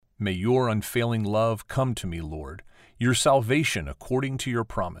May your unfailing love come to me, Lord, your salvation according to your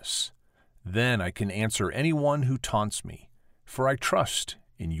promise. Then I can answer anyone who taunts me, for I trust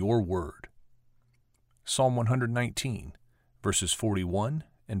in your word. Psalm 119, verses 41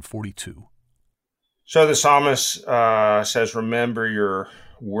 and 42. So the psalmist says, remember your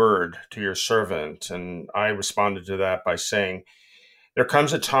word to your servant. And I responded to that by saying, there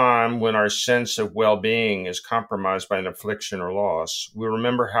comes a time when our sense of well-being is compromised by an affliction or loss. We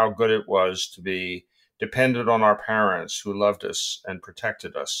remember how good it was to be dependent on our parents who loved us and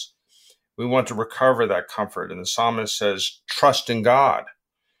protected us. We want to recover that comfort. And the psalmist says, trust in God.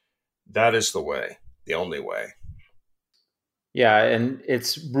 That is the way, the only way. Yeah, and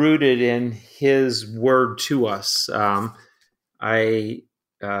it's rooted in his word to us. I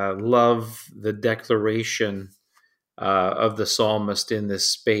love the declaration of the psalmist in this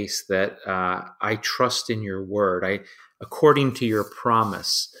space that I trust in your word. According to your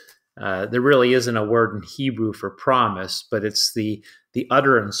promise. There really isn't a word in Hebrew for promise, but it's the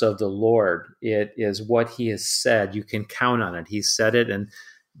utterance of the Lord. It is what he has said. You can count on it. He said it, and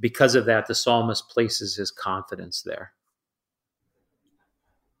because of that, the psalmist places his confidence there.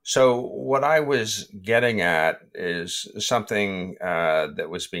 So what I was getting at is something that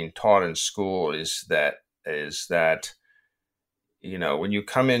was being taught in school is that when you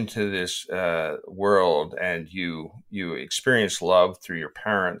come into this world and you experience love through your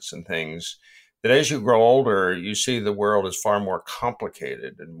parents and things, that as you grow older, you see the world as far more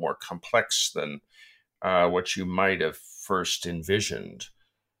complicated and more complex than what you might have first envisioned.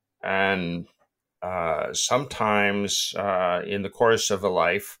 And sometimes in the course of a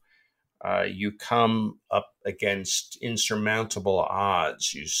life, you come up against insurmountable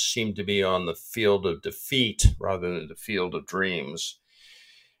odds. You seem to be on the field of defeat rather than the field of dreams.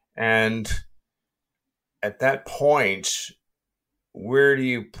 And at that point, where do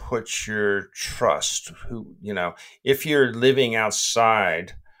you put your trust? If you're living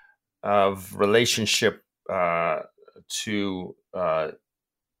outside of relationship to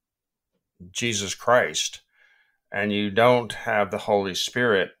Jesus Christ, and you don't have the Holy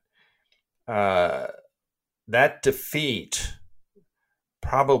Spirit, that defeat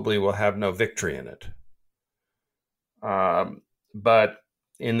probably will have no victory in it. But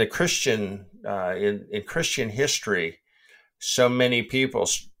in the Christian, in Christian history, so many people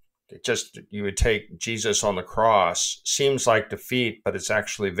you would take Jesus on the cross, seems like defeat, but it's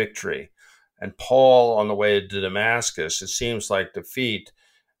actually victory. And Paul on the way to Damascus, it seems like defeat,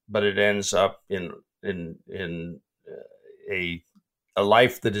 but it ends up in a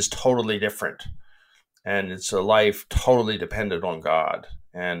life that is totally different. And it's a life totally dependent on God.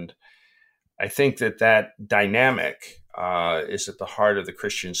 And I think that dynamic is at the heart of the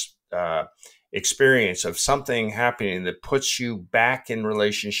Christian's experience of something happening that puts you back in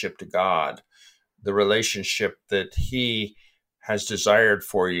relationship to God, the relationship that he has desired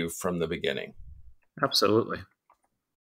for you from the beginning. Absolutely.